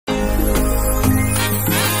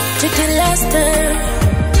JUDY Lesta,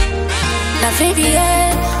 la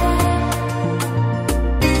VIVIAN,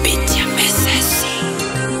 MESESI.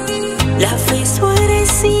 Love is what I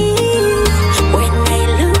see when I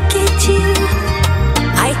look at you.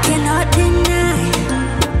 I cannot deny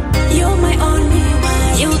you're my only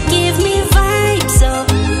one. You give me vibes, so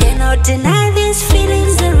cannot deny these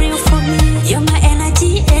feelings are real for me. You're my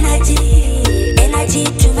energy, energy, energy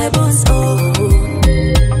to my bones. Oh.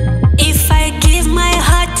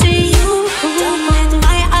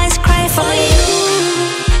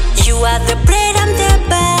 You are the bread, I'm the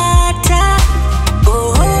butter.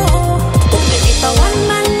 Oh, oh, oh. Baby, for one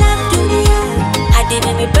man love dunia, hadi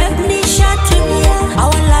mimi birthday shot dunia.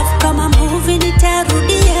 Our love come and moving it out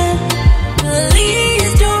dunia.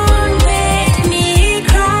 Please don't make me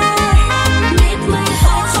cry, make my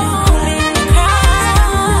heart cry.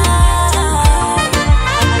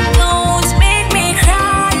 Don't make me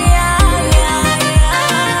cry,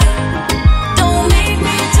 don't make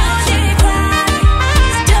me totally cry.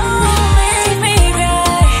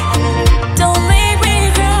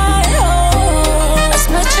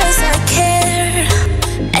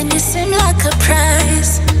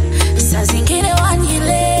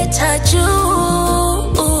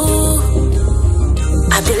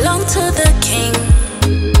 I belong to the king,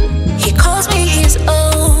 he calls me his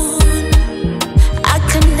own. I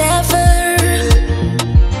could never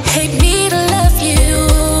hate me to love you,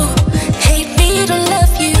 hate me to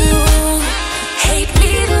love you, hate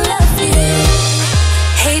me to love you,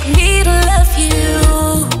 hate me to love you.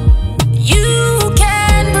 You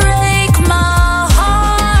can break my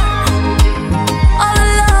heart all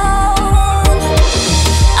alone.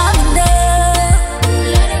 I'm in love,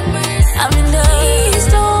 I'm in love. Please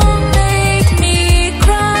don't make me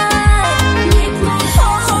cry, make my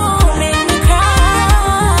heart make me cry.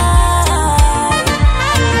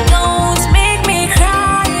 Don't make me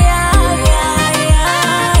cry,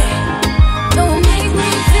 don't make me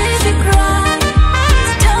baby cry.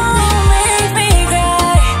 Don't make me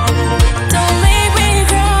cry, don't make me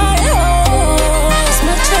cry. Oh, as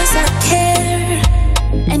much as I care,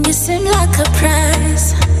 and you seem like a prize.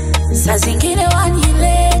 Saa zingine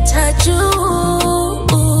wanileta juu.